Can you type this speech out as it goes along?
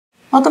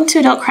Welcome to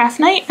Adult Craft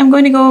Night. I'm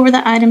going to go over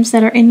the items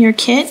that are in your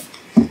kit.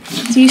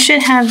 So you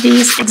should have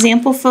these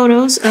example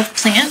photos of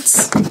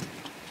plants.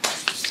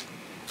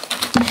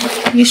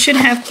 You should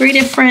have 3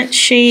 different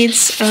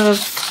shades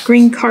of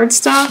green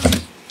cardstock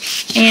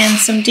and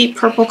some deep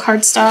purple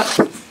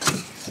cardstock.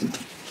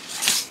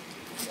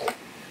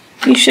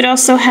 You should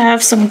also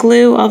have some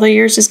glue, although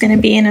yours is going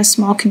to be in a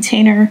small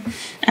container.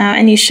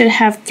 And you should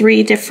have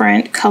 3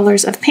 different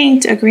colors of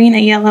paint, a green,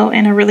 a yellow,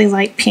 and a really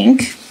light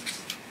pink.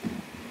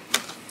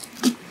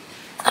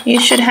 You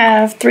should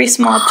have 3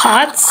 small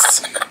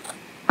pots.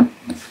 You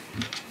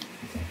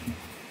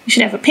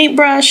should have a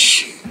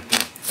paintbrush.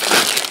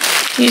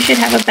 You should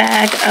have a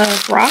bag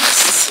of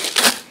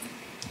rocks,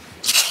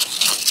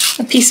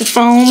 a piece of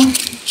foam,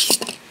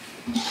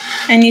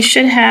 and you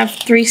should have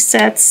 3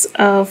 sets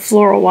of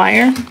floral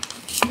wire.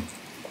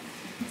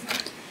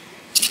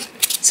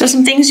 So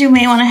some things you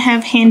may want to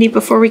have handy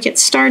before we get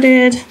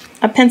started: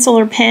 a pencil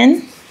or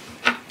pen,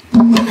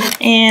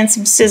 and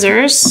some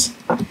scissors.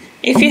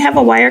 If you have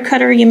a wire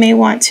cutter, you may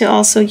want to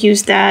also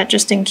use that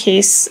just in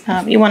case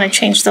you want to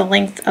change the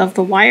length of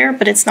the wire,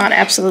 but it's not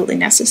absolutely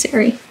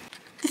necessary.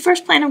 The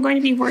first plant I'm going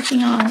to be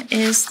working on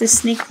is this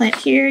snake plant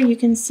here. You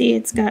can see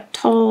it's got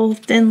tall,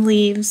 thin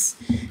leaves.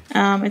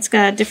 It's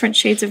got different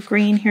shades of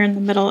green here in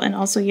the middle and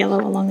also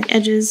yellow along the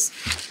edges.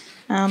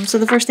 So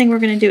the first thing we're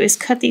going to do is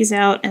cut these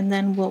out and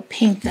then we'll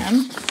paint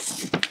them.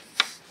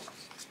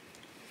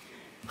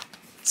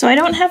 So I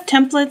don't have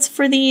templates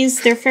for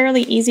these. They're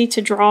fairly easy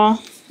to draw.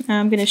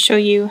 I'm going to show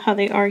you how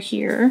they are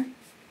here.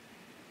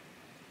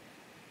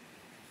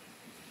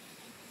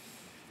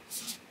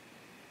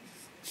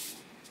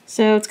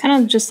 So it's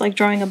kind of just like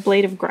drawing a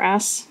blade of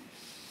grass.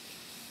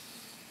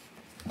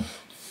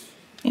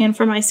 And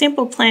for my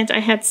sample plant, I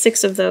had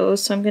 6 of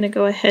those, so I'm going to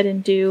go ahead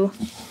and do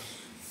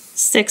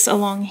 6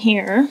 along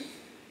here.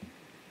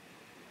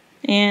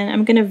 And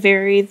I'm going to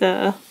vary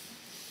the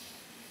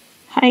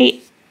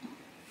height.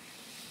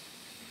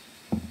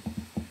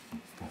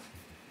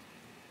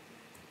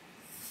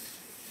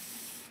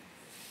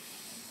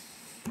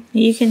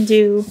 You can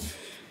do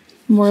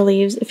more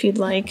leaves if you'd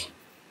like.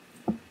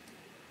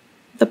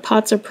 The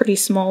pots are pretty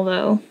small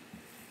though,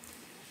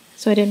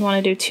 so I didn't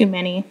want to do too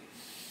many.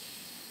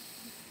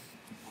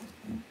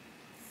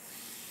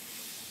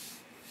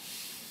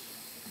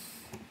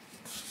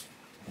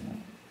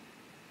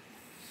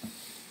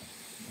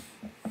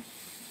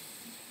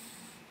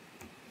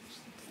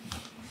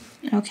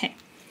 Okay,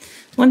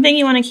 one thing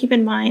you want to keep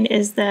in mind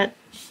is that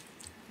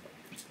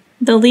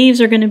the leaves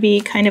are going to be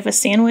kind of a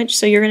sandwich,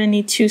 so you're going to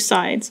need 2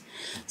 sides.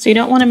 So you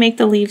don't want to make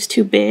the leaves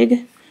too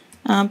big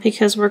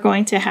because we're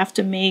going to have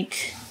to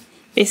make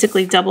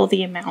basically double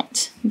the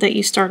amount that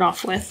you start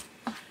off with.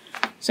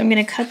 So I'm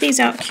going to cut these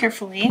out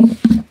carefully.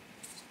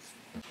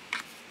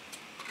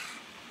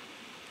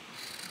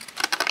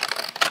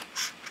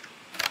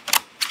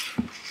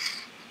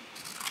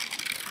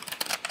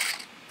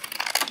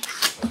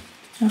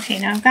 Okay,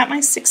 now I've got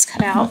my 6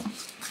 cut out.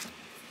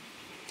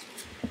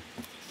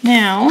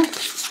 Now,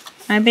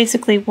 I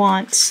basically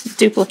want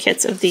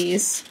duplicates of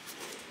these.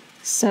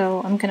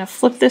 So I'm going to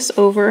flip this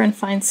over and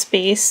find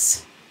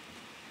space.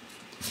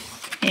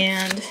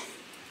 And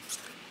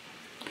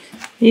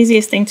the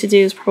easiest thing to do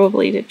is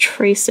probably to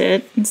trace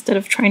it instead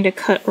of trying to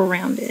cut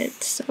around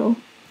it. So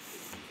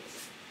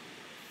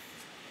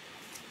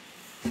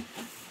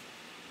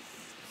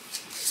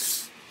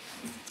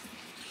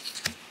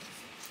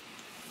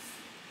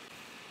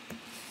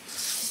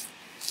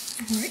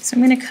alright, so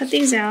I'm going to cut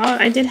these out.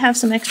 I did have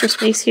some extra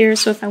space here,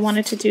 so if I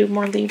wanted to do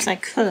more leaves, I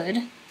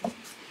could.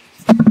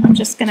 I'm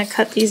just going to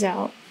cut these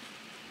out.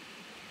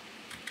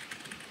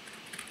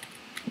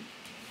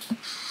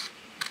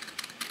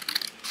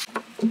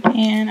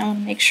 And I want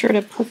to make sure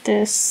to put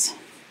this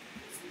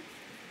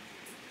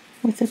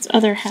with its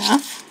other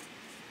half.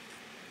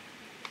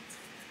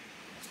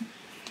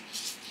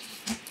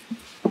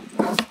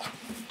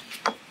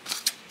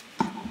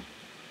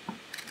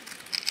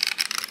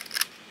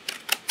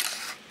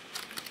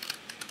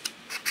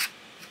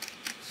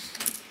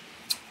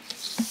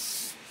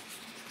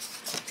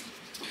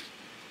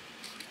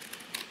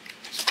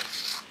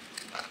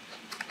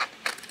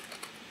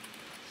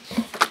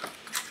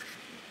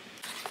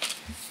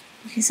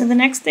 Okay, so the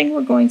next thing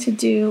we're going to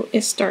do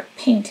is start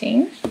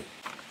painting.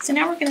 So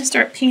now we're going to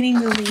start painting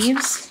the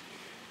leaves.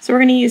 So we're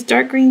going to use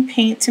dark green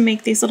paint to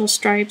make these little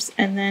stripes,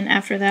 and then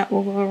after that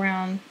we'll go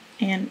around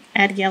and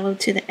add yellow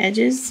to the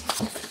edges.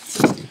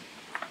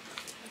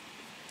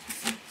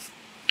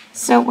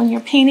 So when you're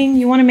painting,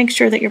 you want to make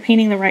sure that you're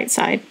painting the right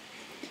side.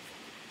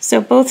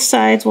 So both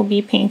sides will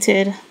be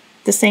painted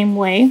the same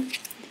way.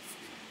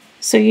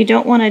 So you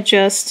don't want to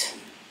just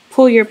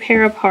pull your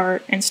pair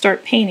apart and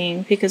start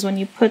painting, because when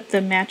you put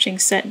the matching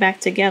set back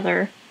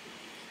together,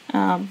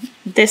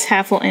 this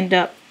half will end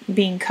up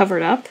being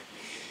covered up.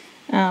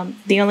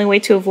 The only way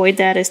to avoid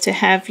that is to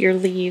have your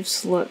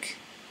leaves look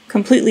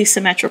completely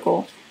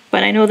symmetrical,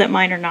 but I know that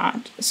mine are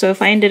not. So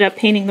if I ended up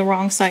painting the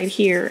wrong side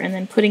here and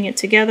then putting it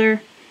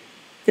together,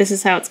 this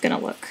is how it's going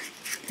to look.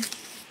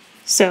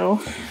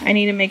 So I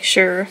need to make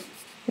sure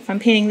if I'm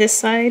painting this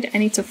side, I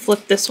need to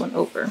flip this one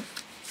over.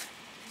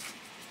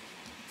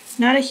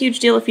 Not a huge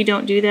deal if you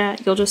don't do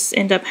that. You'll just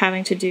end up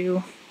having to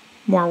do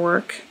more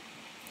work.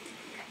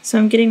 So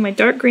I'm getting my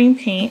dark green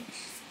paint,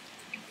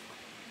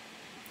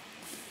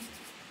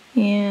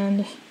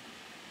 and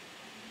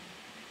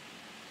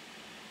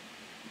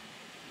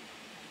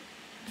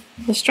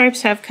the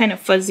stripes have kind of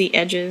fuzzy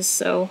edges,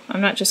 so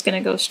I'm not just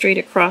going to go straight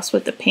across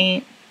with the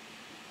paint.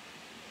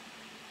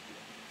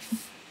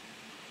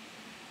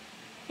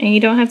 And you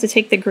don't have to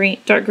take the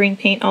dark green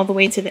paint all the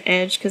way to the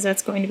edge because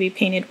that's going to be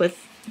painted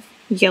with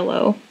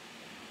yellow.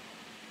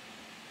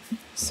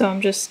 So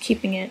I'm just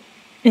keeping it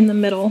in the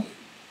middle.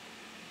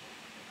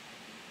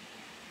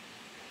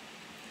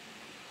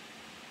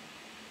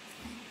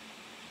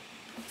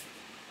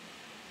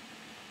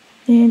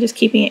 And just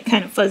keeping it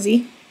kind of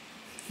fuzzy.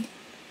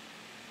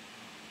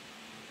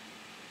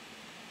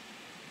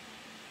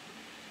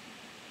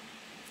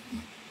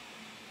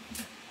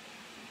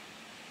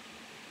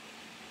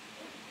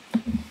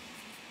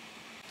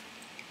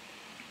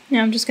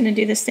 Now I'm just going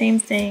to do the same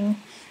thing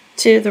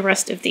to the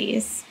rest of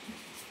these.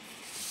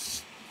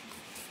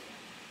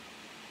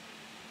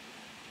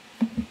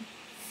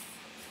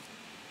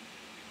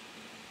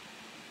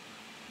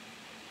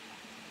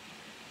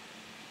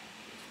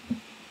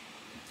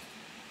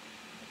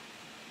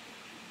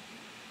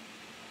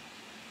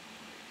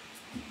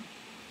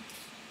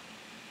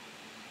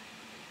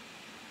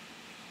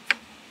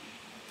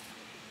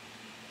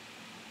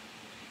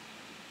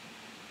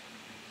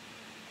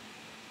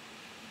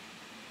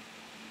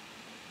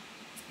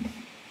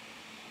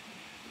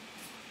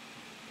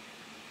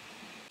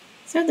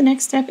 So the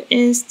next step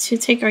is to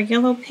take our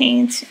yellow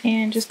paint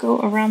and just go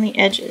around the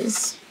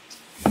edges.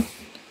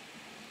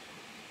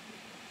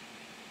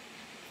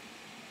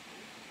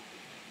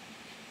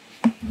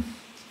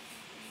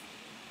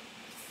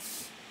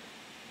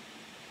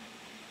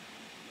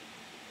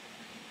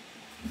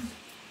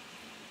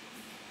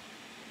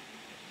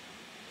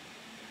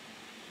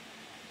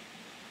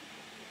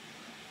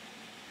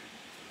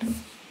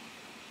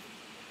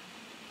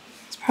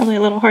 It's probably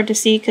a little hard to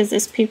see because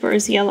this paper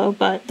is yellow,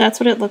 but that's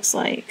what it looks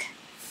like.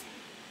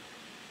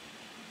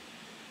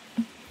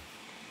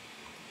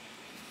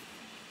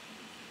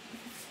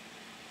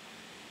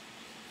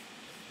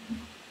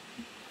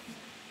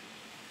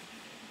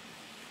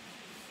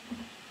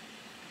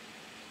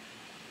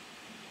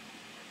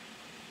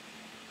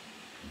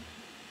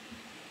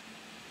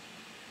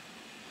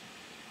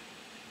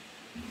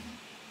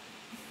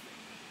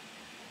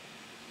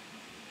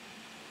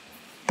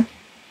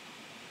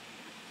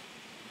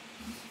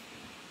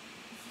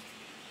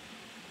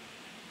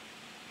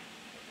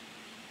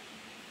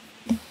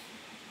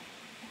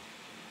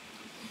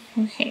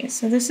 Okay,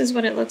 so this is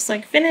what it looks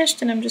like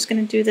finished, and I'm just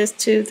going to do this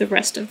to the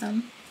rest of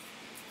them.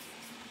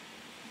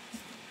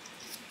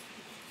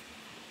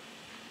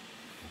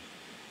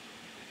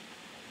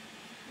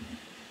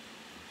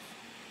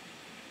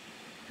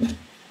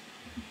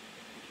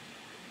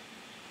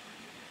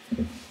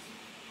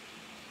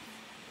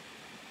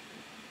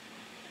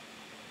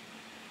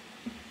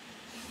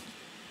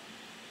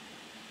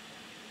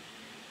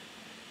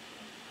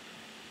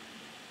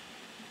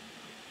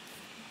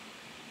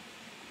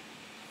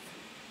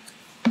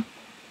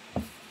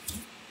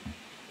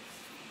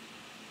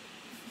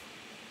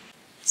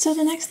 So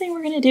the next thing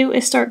we're going to do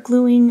is start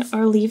gluing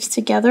our leaves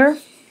together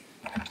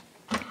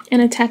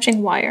and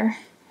attaching wire.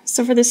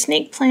 So for the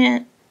snake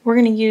plant, we're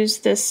going to use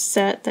this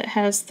set that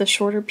has the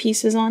shorter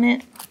pieces on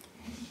it.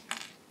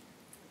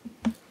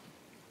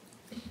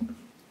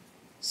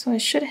 So I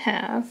should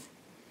have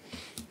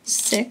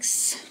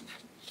 6.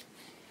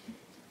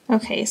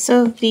 Okay,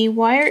 so the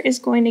wire is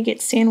going to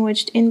get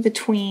sandwiched in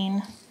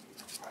between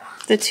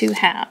the 2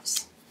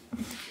 halves.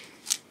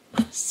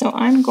 So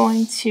I'm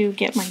going to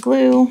get my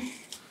glue.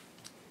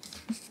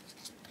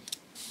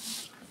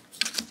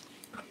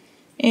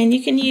 And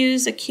you can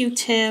use a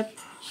Q-tip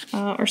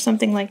or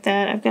something like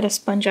that. I've got a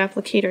sponge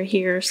applicator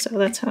here, so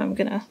that's how I'm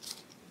going to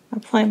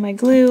apply my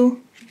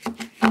glue.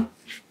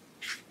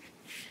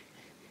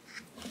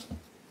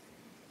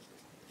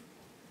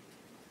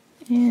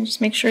 And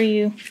just make sure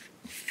you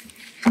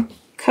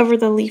cover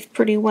the leaf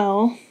pretty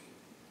well.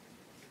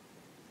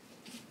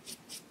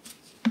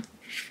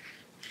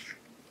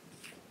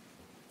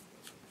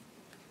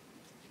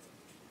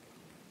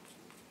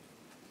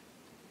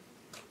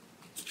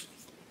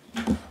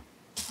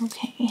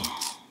 Okay,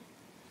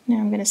 now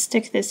I'm going to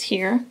stick this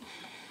here.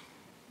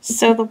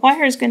 So the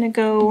wire is going to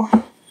go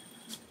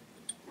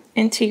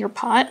into your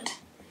pot.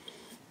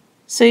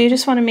 So you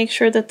just want to make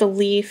sure that the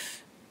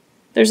leaf,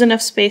 there's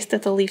enough space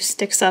that the leaf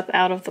sticks up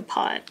out of the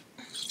pot.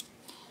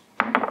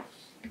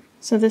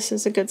 So this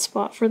is a good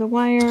spot for the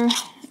wire,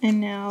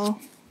 and now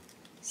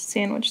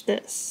sandwich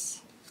this.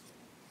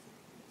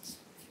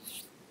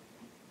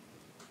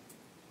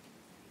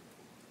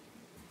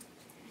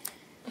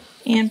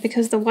 And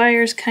because the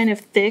wire is kind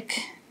of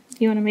thick,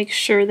 you want to make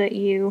sure that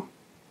you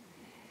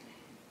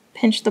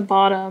pinch the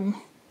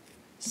bottom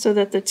so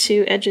that the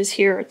 2 edges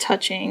here are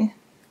touching.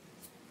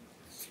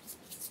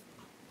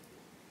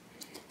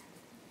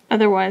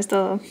 Otherwise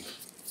the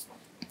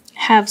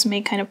halves may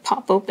kind of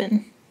pop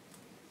open.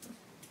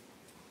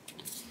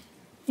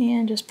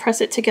 And just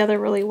press it together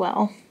really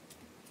well.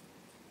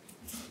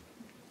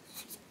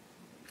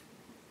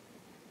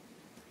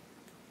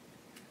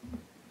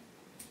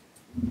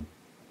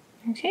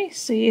 Okay,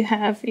 so you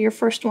have your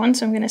first one,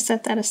 so I'm going to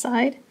set that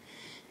aside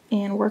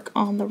and work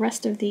on the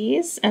rest of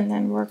these, and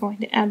then we're going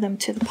to add them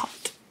to the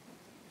pot.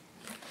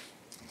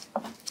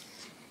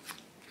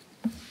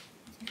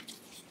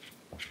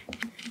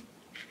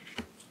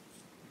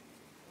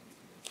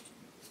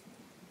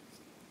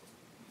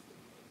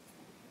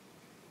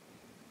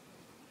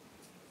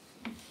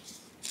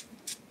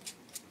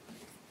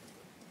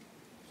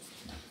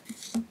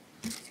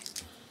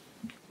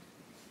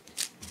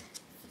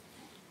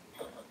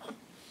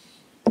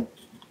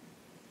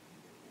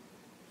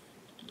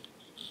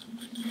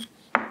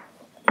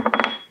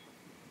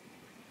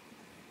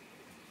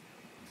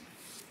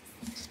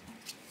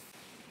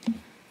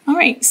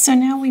 Alright, so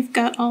now we've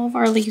got all of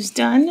our leaves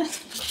done.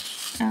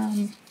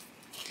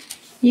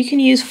 You can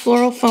use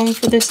floral foam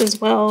for this as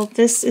well.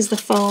 This is the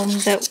foam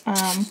that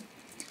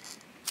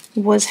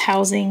was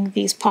housing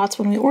these pots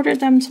when we ordered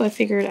them, so I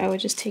figured I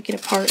would just take it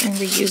apart and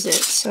reuse it.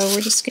 So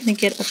we're just going to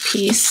get a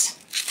piece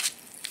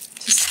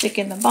to stick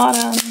in the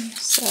bottom,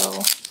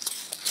 so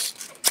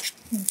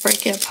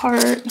break it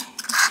apart.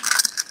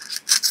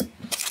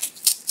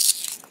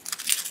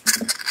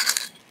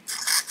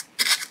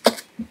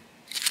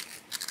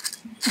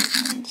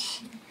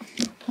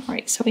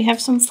 Alright, so we have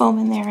some foam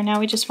in there, and now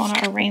we just want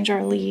to arrange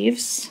our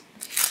leaves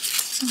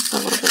just a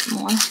little bit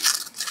more.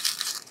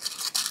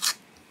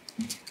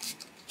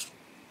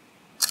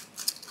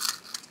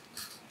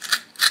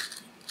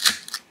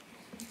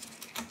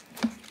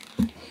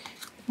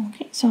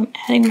 Okay, so I'm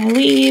adding my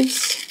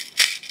leaves.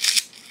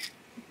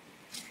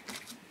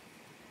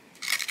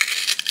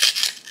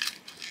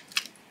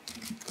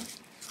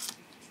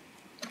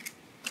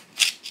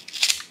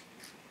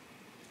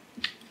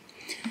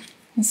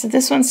 And so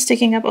this one's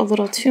sticking up a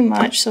little too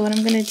much, so what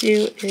I'm going to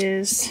do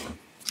is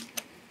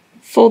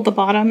fold the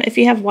bottom. If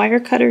you have wire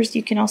cutters,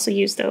 you can also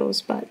use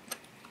those, but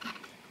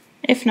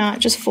if not,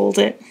 just fold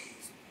it.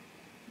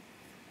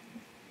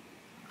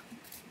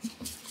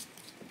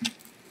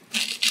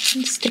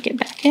 And stick it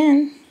back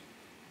in.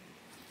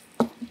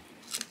 I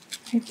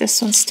think this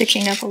one's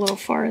sticking up a little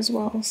far as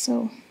well,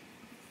 so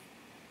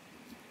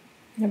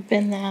I'm going to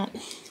bend that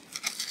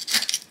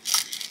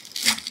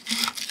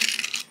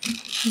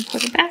and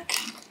put it back.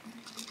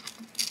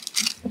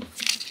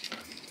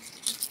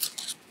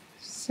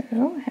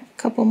 So I have a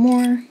couple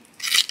more.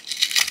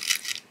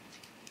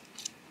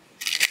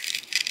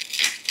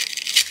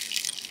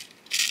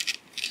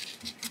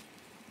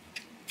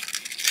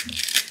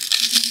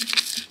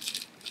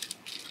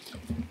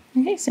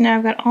 Okay, so now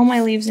I've got all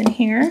my leaves in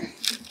here.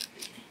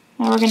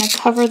 Now we're going to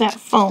cover that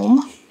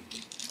foam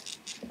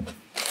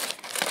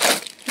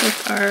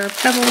with our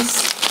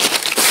pebbles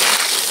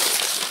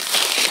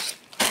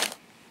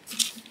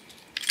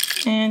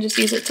and just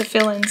use it to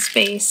fill in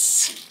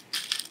space.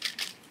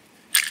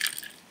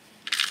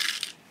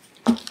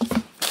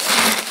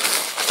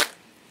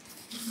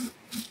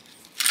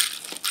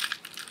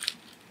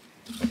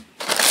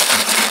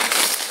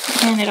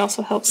 And it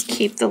also helps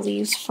keep the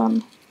leaves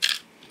from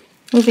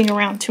moving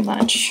around too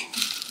much.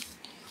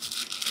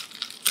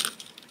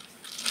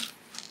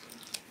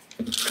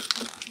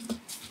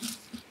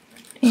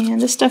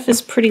 And this stuff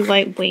is pretty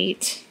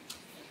lightweight,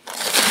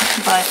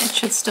 but it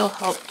should still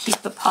help keep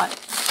the pot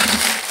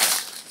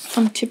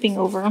from tipping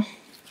over.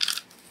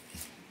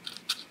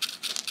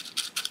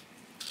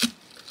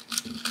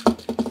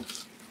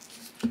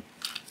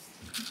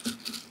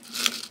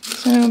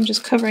 So I'm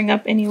just covering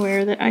up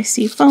anywhere that I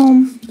see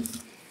foam.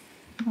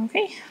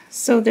 Okay,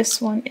 so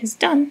this one is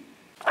done.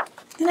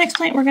 The next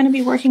plant we're going to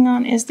be working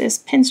on is this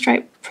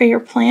pinstripe prayer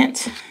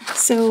plant.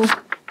 So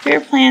prayer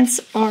plants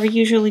are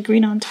usually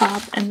green on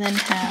top and then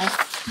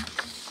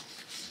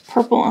have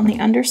purple on the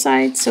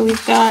underside. So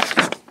we've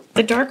got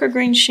the darker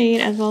green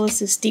shade as well as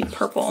this deep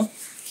purple.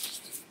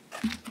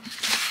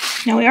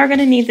 Now we are going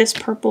to need this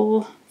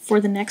purple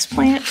for the next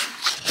plant,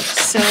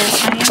 so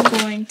I am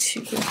going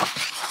to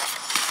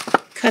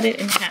cut it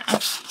in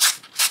half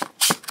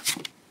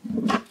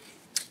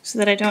so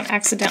that I don't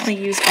accidentally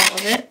use all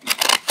of it.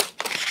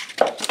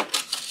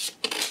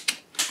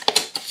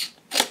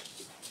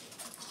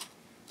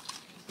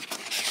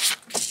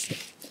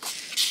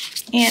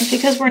 And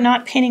because we're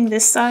not painting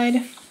this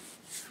side,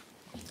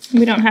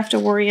 we don't have to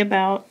worry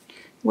about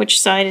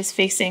which side is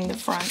facing the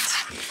front.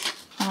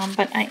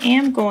 But I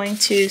am going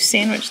to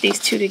sandwich these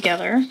two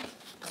together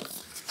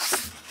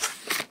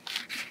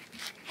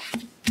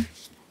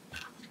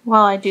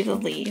while I do the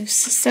leaves.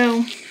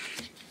 So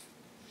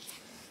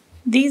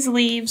these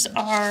leaves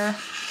are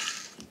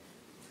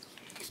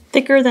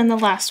thicker than the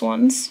last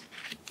ones.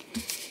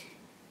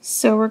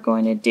 So we're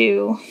going to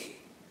do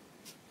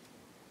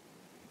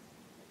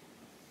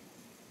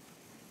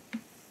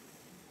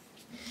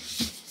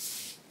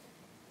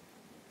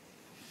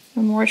a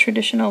more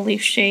traditional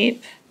leaf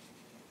shape.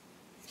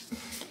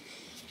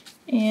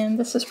 And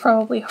this is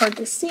probably hard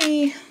to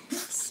see,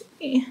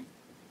 Okay.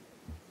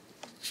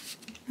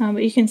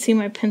 But you can see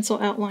my pencil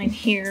outline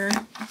here.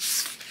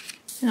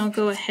 And I'll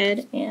go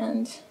ahead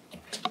and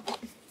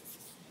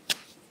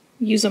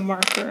use a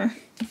marker.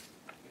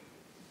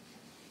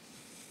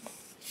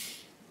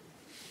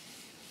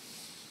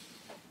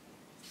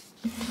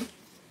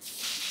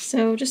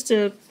 So just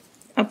a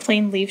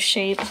plain leaf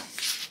shape.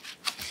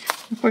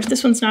 Of course,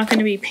 this one's not going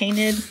to be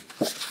painted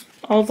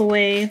all the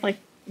way like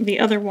the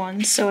other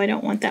one, so I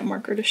don't want that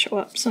marker to show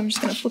up. So I'm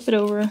just going to flip it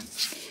over.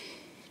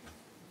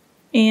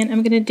 And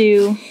I'm going to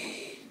do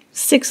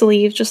 6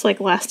 leaves just like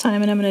last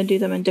time, and I'm going to do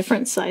them in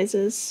different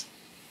sizes.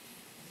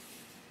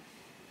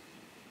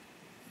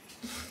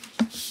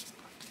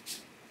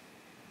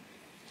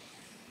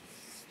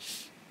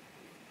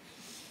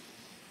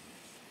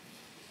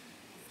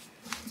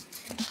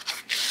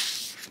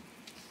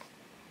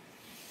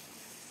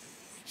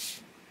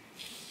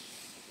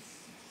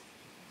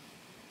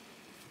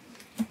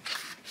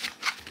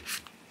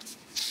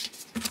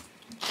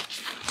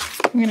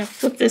 I'm going to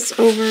flip this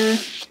over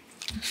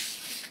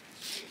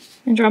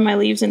and draw my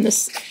leaves in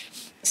this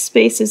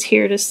spaces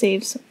here to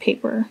save some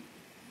paper.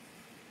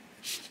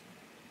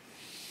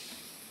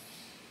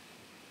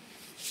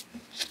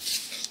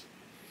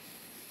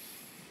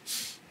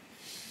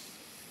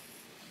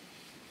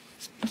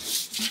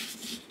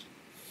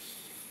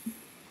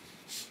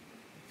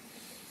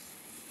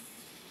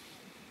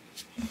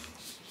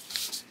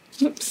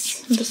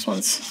 Oops, this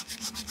one's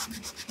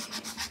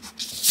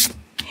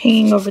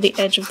hanging over the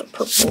edge of the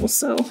purple,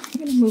 so I'm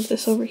going to move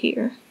this over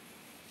here.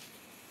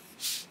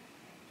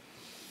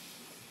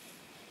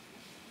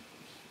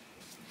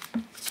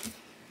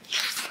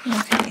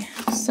 Okay,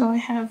 so I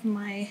have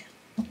my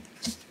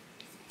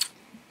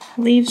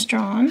leaves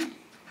drawn.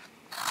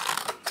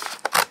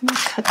 I'm going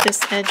to cut this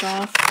edge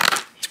off.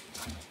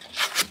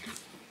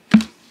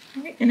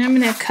 All right, and I'm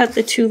going to cut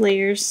the 2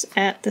 layers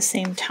at the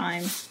same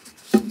time,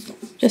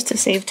 just to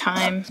save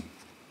time.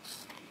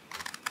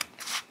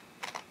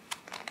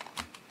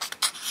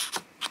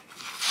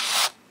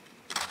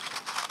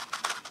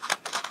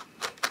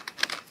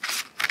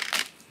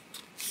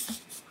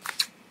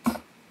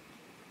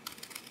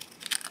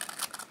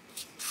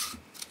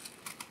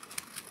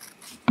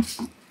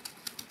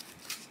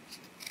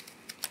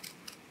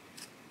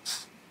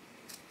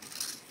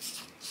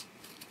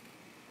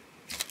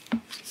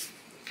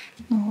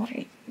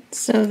 Alright,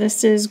 so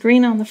this is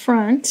green on the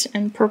front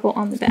and purple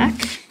on the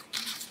back.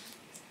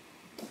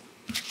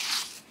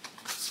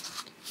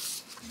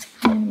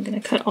 And I'm going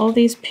to cut all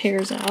these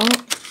pairs out.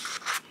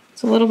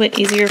 It's a little bit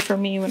easier for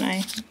me when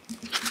I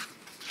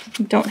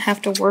don't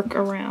have to work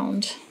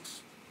around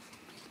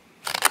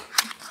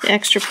the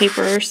extra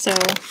paper, so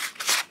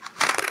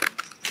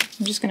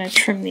I'm just going to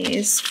trim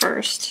these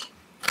first.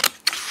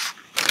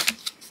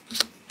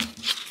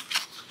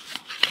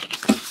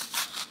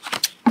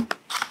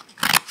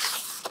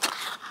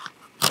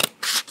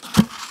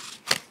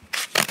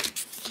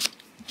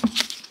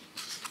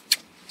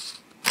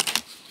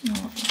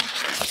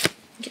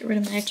 Get rid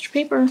of my extra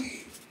paper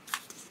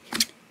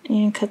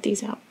and cut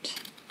these out.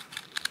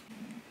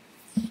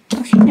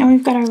 Okay, now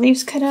we've got our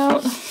leaves cut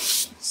out,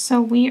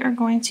 so we are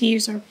going to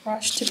use our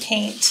brush to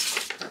paint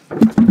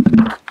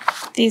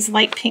these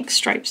light pink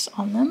stripes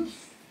on them,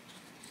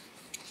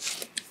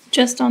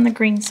 just on the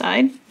green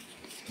side.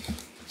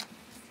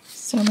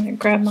 So I'm going to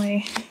grab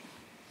my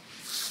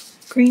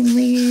green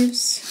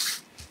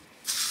leaves,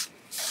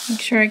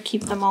 make sure I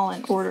keep them all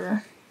in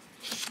order,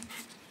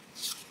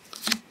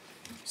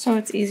 so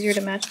it's easier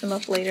to match them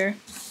up later.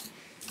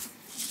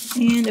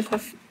 And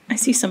if I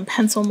see some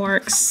pencil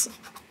marks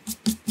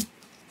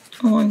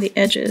along the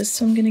edges,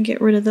 so I'm going to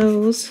get rid of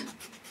those.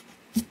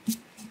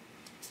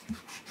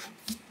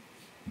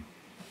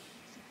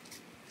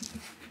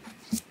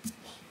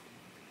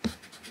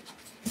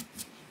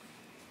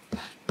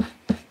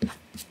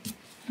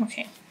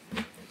 Okay.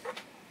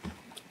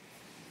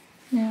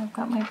 Now I've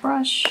got my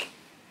brush.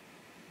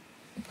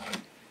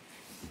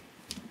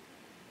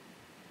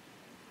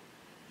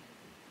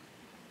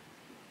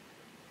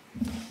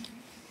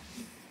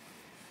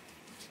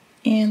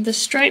 And the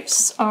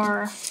stripes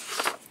are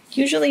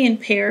usually in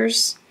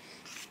pairs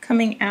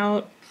coming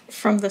out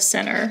from the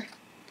center.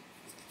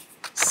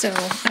 So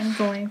I'm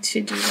going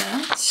to do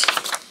that.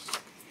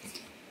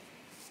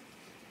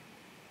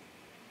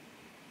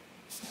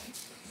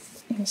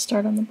 I'm going to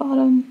start on the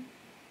bottom.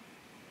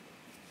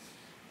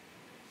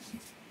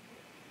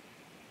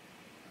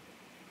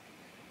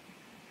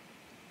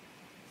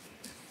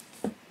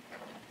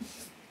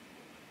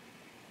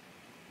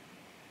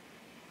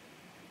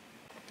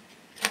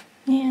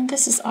 And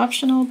this is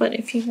optional, but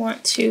if you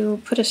want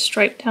to put a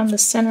stripe down the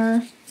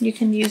center, you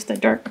can use the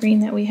dark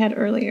green that we had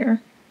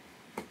earlier.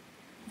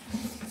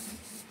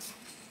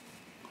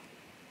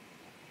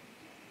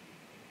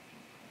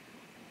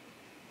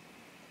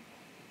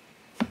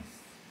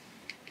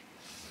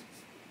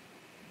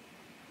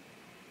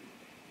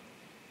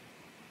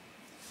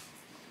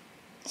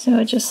 So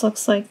it just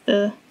looks like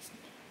the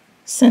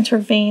center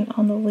vein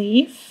on the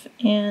leaf,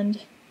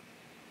 and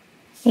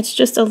it's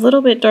just a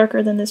little bit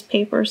darker than this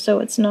paper, so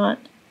it's not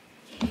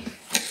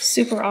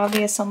super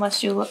obvious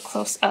unless you look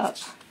close up.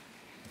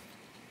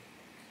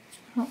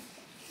 Oh.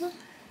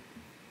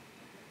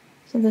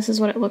 So this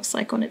is what it looks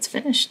like when it's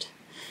finished.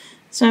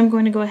 So I'm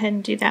going to go ahead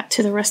and do that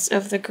to the rest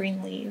of the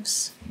green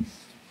leaves.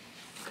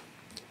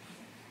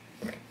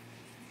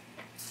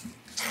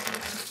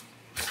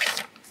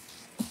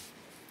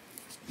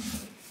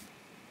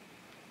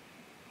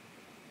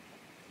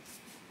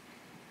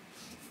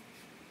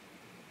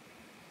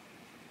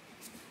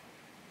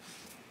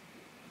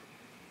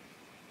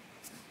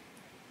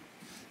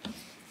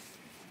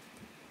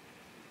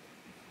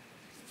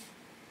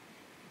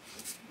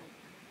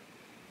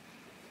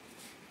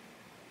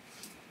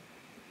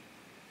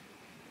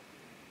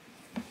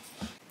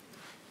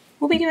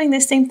 We'll be doing the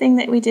same thing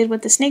that we did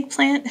with the snake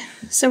plant.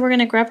 So we're going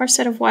to grab our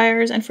set of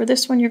wires, and for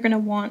this one you're going to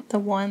want the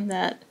one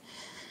that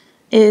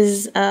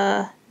is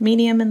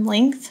medium in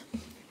length.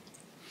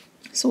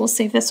 So we'll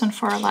save this one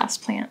for our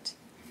last plant.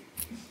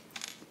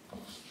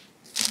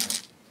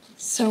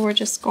 So we're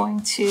just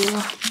going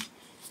to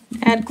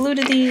add glue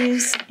to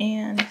these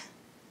and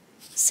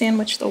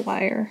sandwich the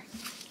wire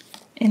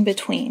in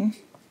between.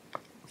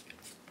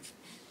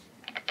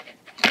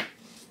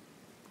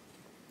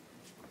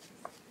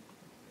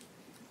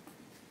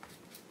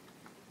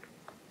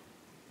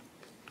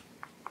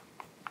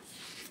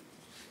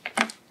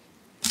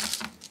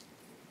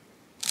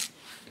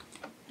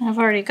 I've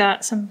already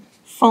got some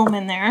foam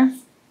in there.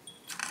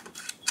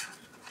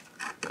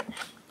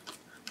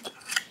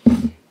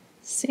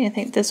 See, I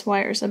think this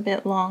wire's a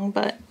bit long,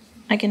 but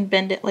I can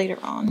bend it later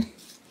on.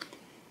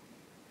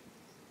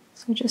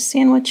 So just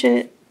sandwich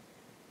it.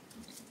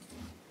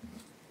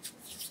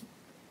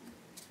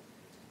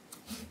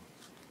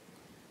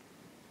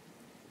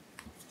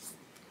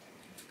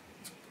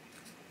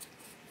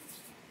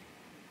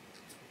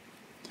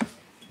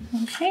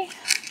 Okay.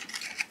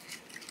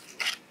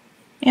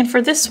 And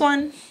for this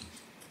one,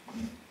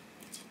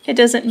 it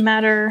doesn't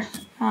matter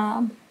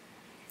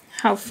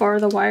how far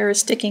the wire is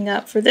sticking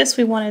up. For this,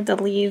 we wanted the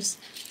leaves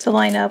to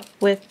line up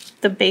with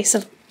the base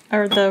of,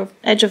 or the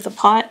edge of the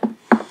pot.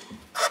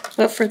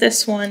 But for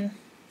this one,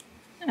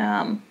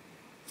 the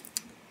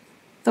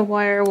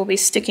wire will be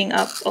sticking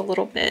up a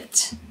little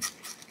bit.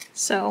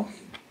 So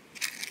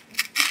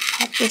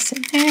pop this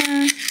in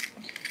there.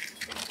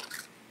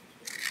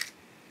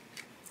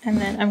 And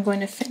then I'm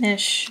going to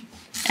finish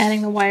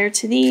adding the wire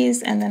to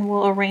these, and then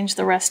we'll arrange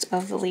the rest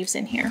of the leaves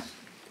in here.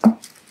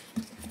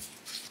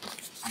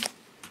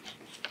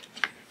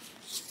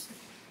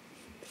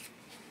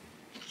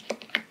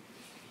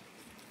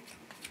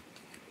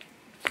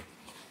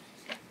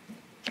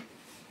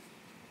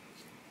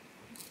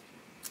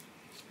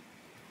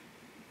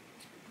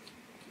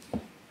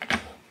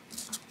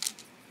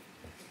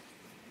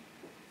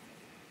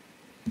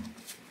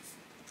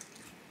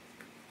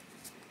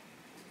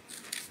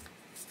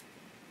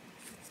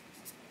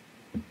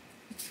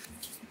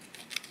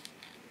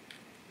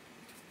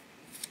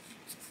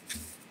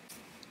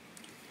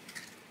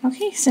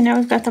 Okay, so now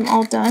we've got them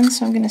all done,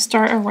 so I'm going to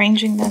start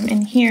arranging them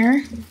in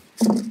here.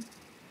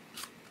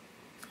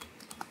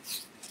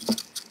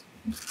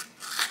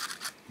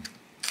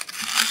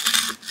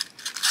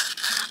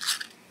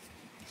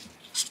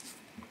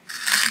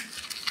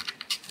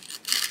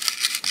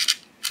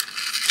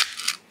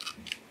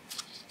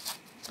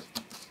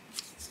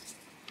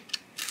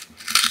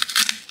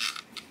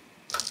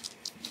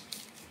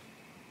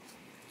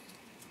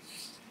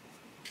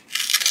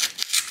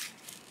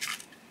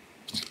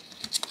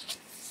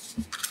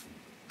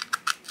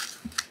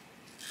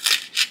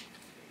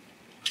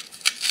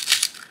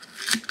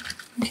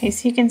 Okay,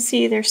 so you can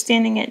see they're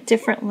standing at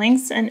different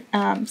lengths, and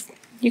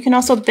you can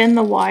also bend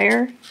the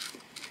wire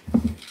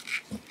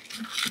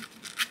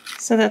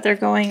so that they're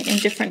going in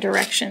different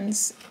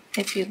directions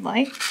if you'd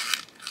like.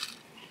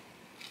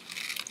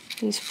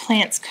 These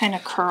plants kind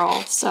of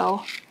curl,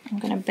 so I'm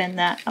going to bend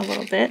that a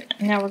little bit.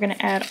 And now we're going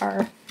to add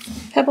our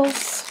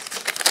pebbles.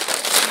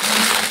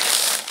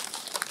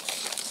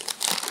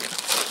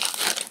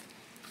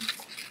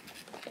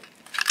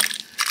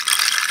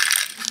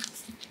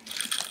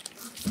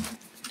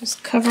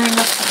 Just covering up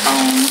the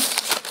foam.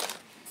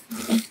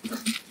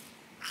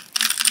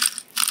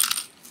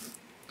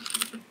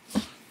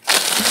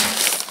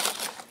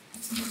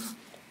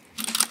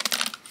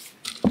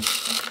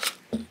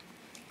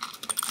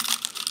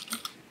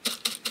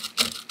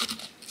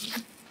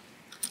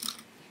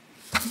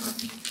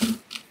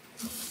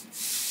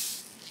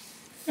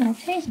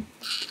 Okay,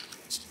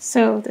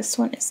 so this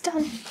one is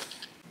done.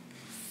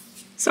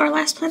 So our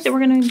last plant that we're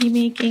going to be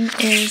making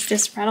is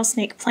this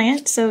rattlesnake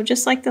plant. So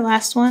just like the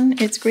last one,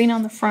 it's green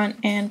on the front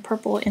and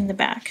purple in the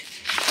back.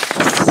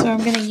 So I'm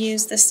going to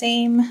use the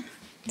same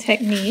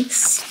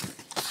techniques.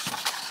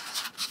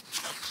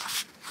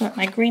 Got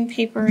my green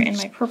paper and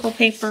my purple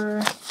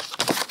paper.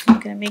 I'm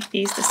going to make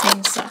these the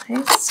same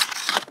size.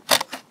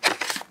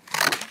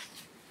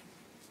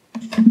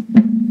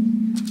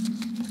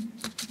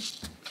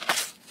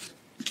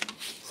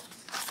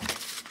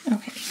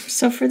 Okay,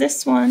 so for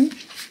this one,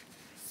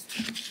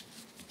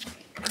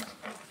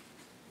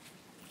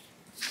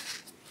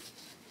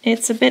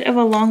 It's a bit of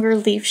a longer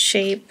leaf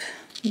shape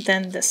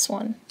than this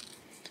one.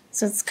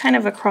 So it's kind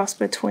of a cross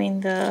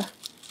between the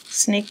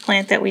snake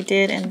plant that we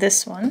did and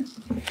this one.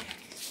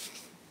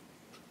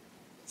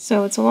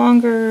 So it's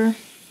longer.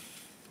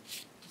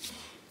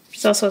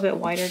 It's also a bit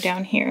wider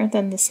down here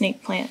than the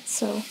snake plant.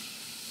 So,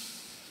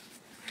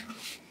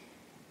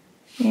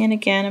 and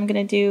again, I'm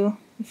going to do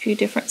a few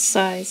different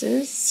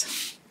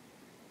sizes.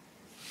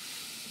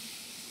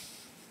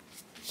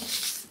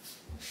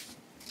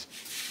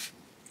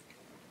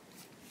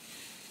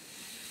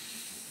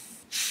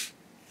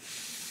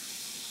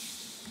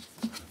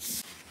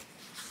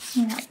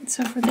 Alright,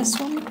 so for this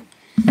one,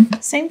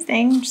 same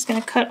thing. I'm just going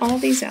to cut all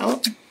these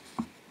out.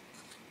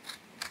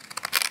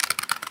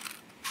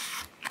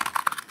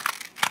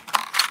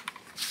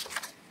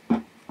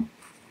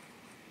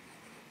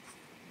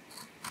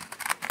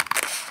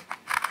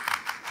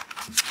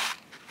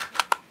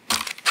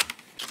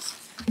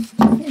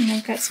 And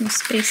I've got some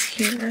space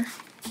here.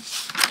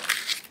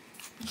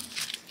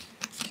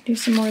 Do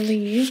some more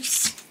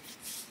leaves.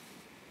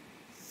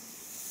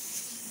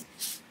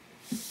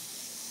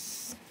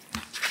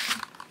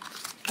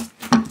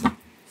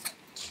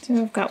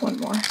 So I've got one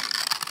more.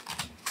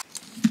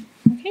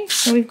 Okay,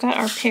 so we've got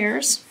our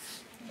pears.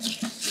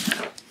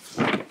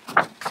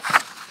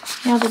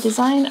 Now the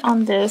design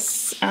on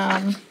this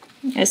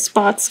is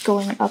spots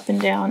going up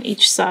and down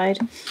each side,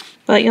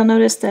 but you'll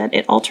notice that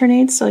it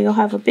alternates, so you'll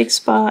have a big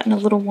spot and a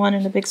little one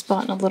and a big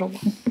spot and a little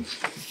one.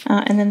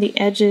 And then the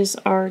edges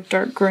are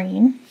dark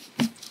green.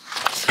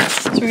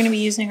 So we're going to be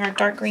using our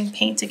dark green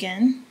paint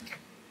again.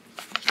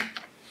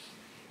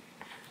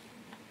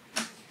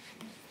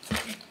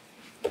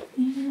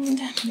 And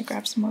I'm going to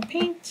grab some more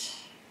paint.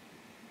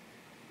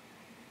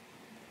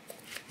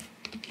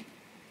 Okay.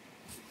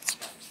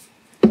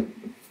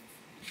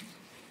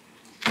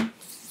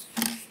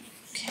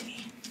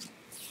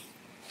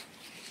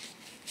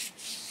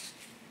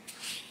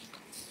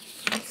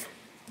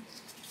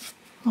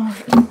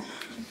 Alright.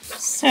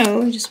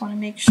 So we just want to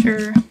make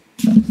sure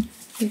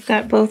we've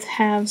got both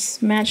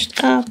halves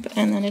matched up,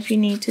 and then if you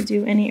need to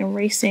do any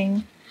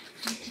erasing,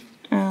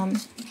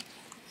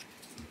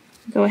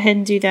 go ahead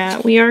and do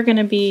that. We are going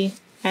to be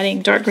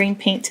adding dark green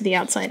paint to the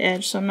outside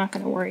edge, so I'm not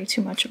going to worry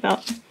too much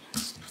about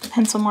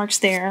pencil marks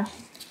there.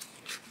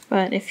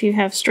 But if you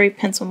have straight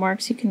pencil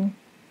marks, you can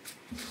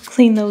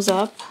clean those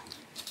up.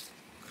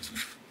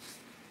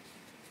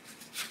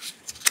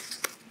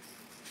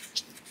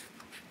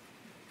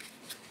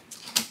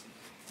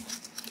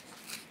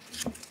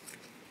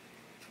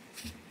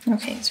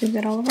 Okay, so we've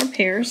got all of our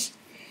pears.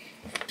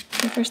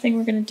 The first thing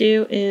we're going to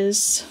do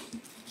is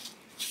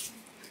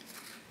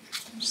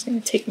I'm just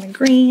going to take my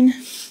green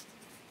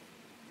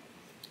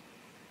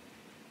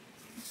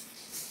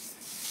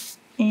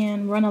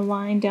and run a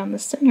line down the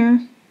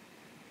center.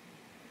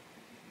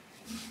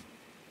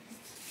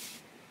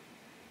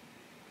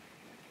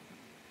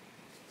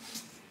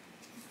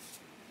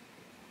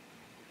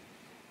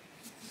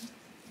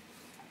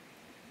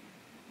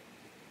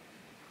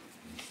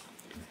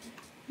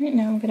 Right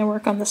now I'm going to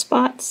work on the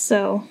spots,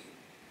 so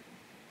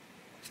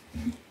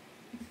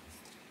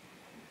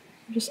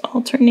just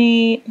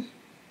alternate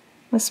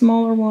a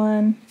smaller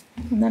one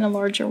and then a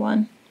larger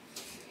one,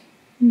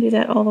 and do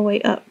that all the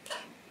way up.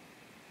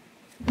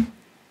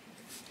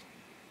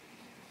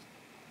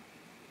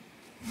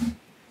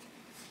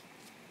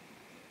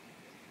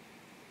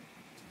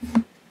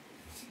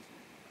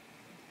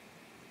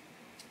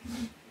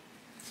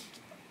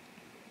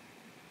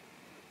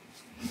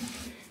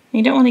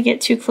 You don't want to get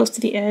too close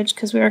to the edge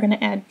because we are going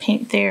to add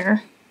paint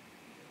there.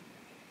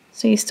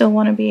 So you still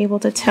want to be able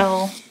to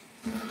tell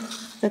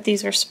that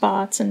these are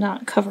spots and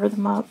not cover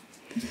them up.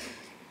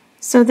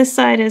 So this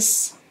side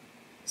is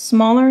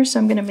smaller, so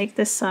I'm going to make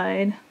this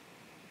side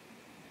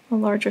a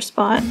larger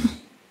spot.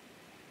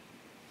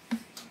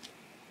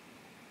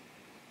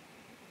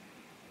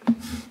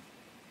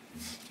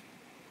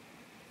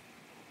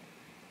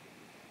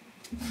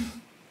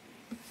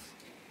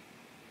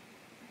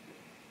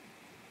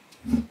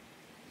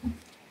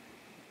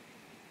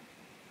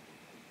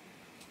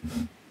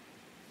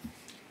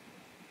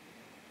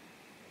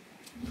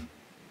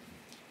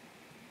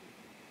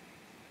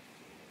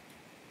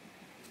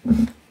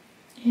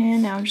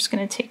 And now I'm just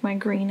going to take my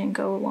green and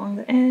go along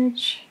the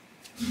edge.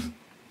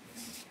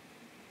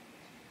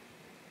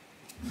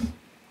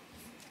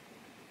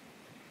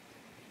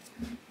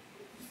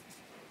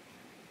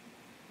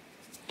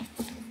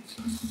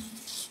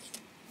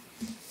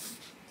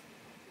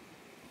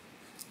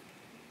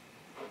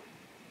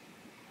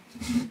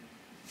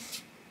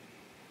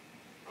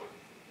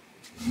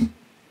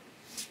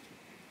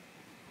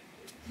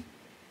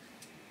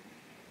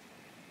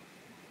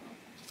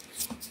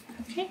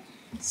 Okay,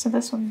 so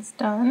this one's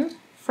done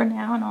for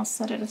now, and I'll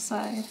set it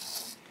aside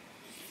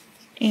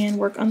and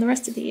work on the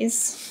rest of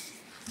these.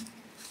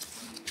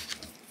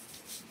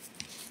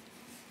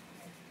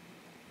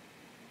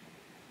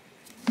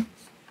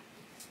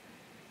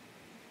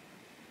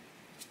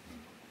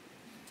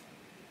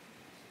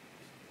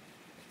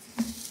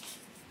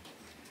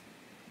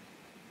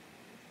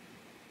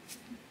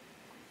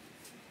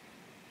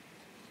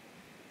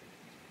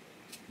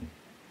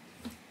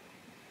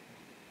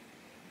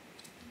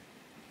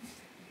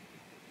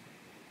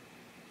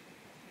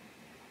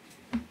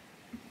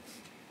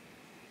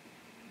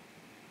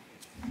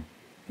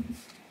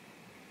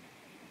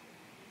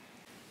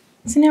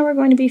 So now we're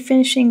going to be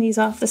finishing these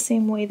off the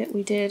same way that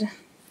we did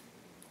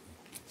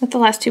with the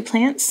last two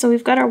plants. So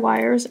we've got our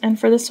wires, and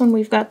for this one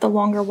we've got the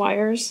longer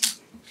wires.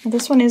 And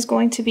this one is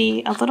going to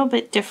be a little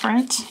bit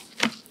different.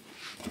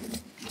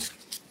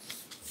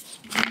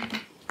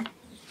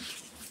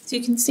 So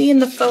you can see in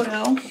the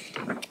photo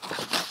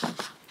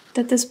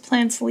that this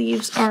plant's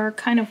leaves are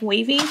kind of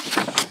wavy.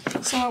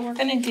 So what we're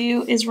going to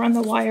do is run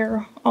the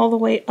wire all the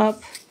way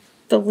up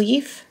the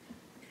leaf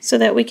so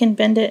that we can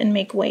bend it and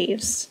make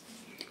waves.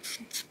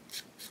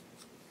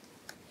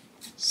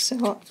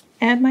 So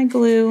add my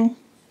glue.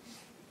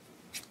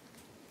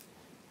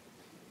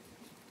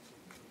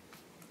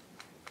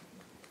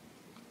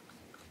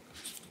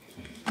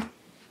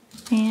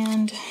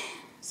 And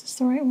is this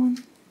the right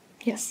one?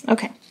 Yes,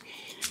 okay.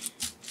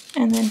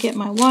 And then get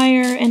my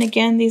wire, and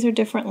again, these are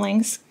different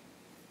lengths.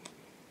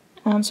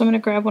 So I'm going to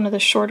grab one of the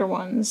shorter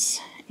ones,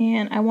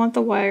 and I want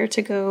the wire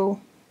to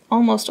go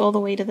almost all the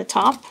way to the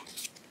top.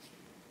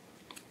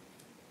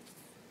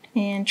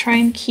 And try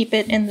and keep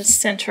it in the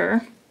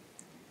center.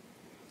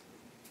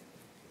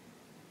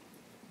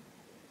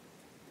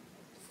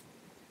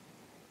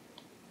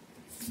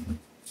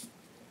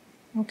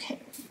 Okay.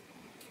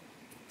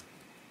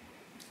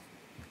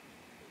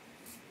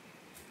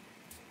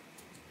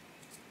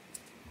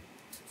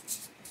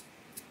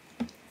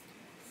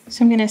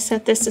 So I'm going to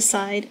set this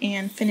aside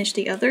and finish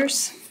the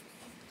others.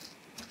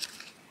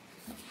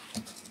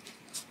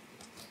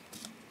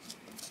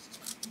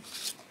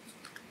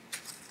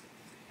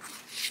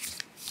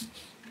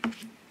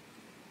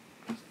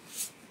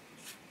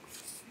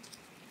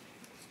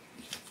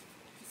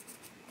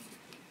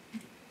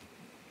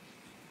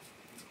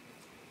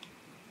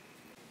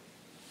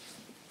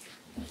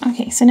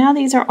 Okay, so now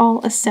these are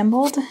all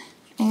assembled,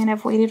 and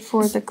I've waited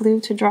for the glue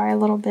to dry a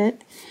little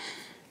bit.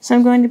 So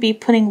I'm going to be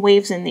putting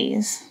waves in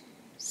these.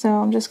 So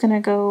I'm just going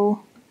to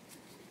go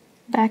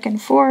back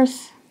and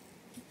forth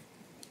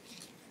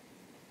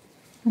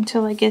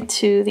until I get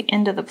to the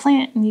end of the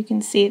plant, and you can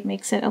see it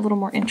makes it a little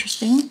more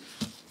interesting.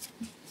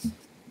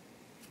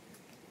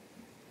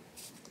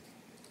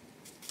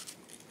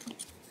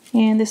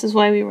 And this is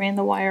why we ran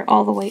the wire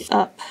all the way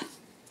up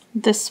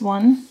this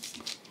one.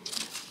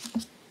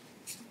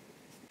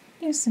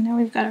 Okay, so now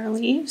we've got our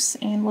leaves,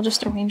 and we'll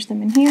just arrange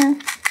them in here.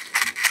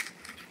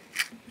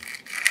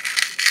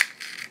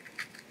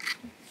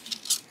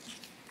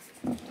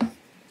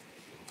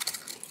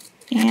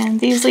 And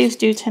these leaves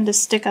do tend to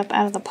stick up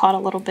out of the pot a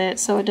little bit,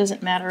 so it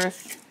doesn't matter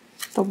if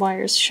the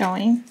wire's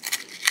showing.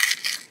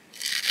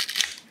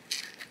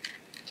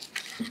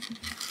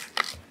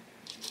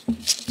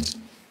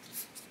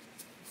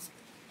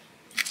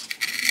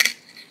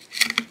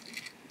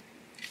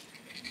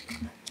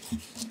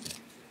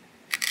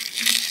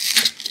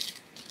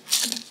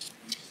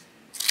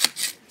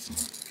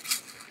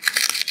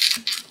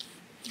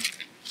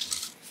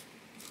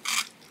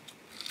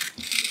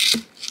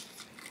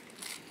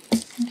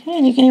 Okay,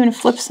 and you can even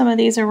flip some of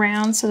these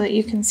around so that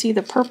you can see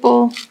the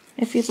purple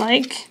if you'd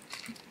like.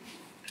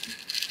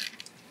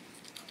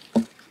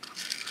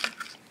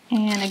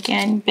 And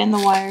again, bend the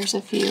wires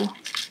if you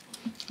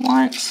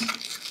want.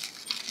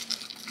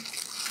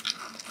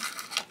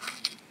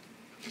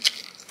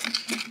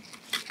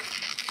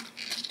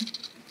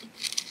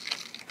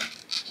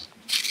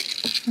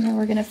 And then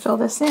we're going to fill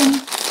this in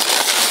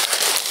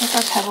with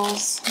our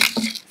pebbles.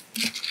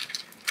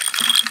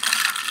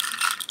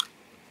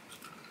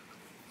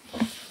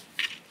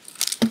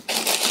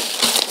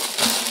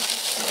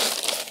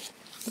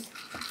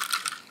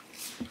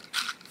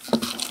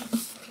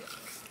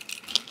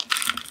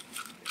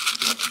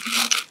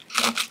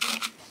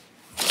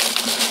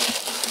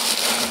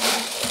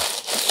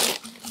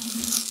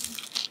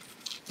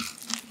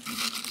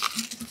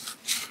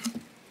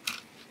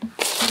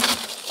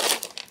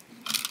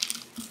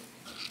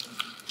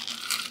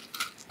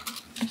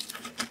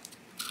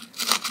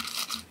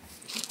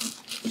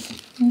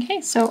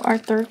 Okay, so our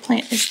third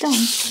plant is done.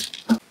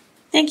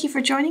 Thank you for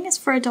joining us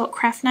for Adult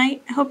Craft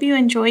Night. I hope you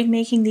enjoyed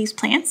making these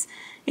plants.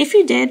 If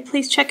you did,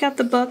 please check out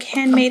the book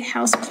Handmade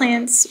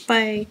Houseplants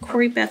by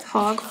Corey Beth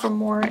Hogg for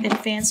more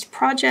advanced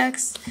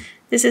projects.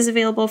 This is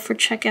available for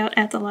checkout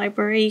at the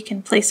library. You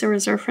can place a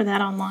reserve for that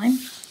online.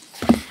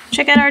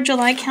 Check out our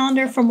July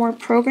calendar for more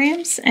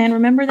programs, and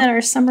remember that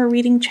our summer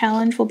reading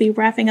challenge will be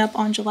wrapping up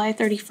on July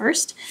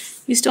 31st.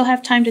 You still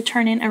have time to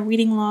turn in a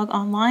reading log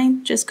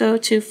online. Just go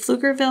to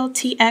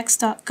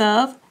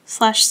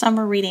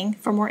pflugervilletx.gov/summer reading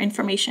for more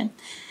information.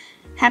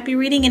 Happy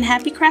reading and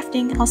happy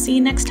crafting. I'll see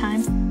you next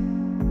time.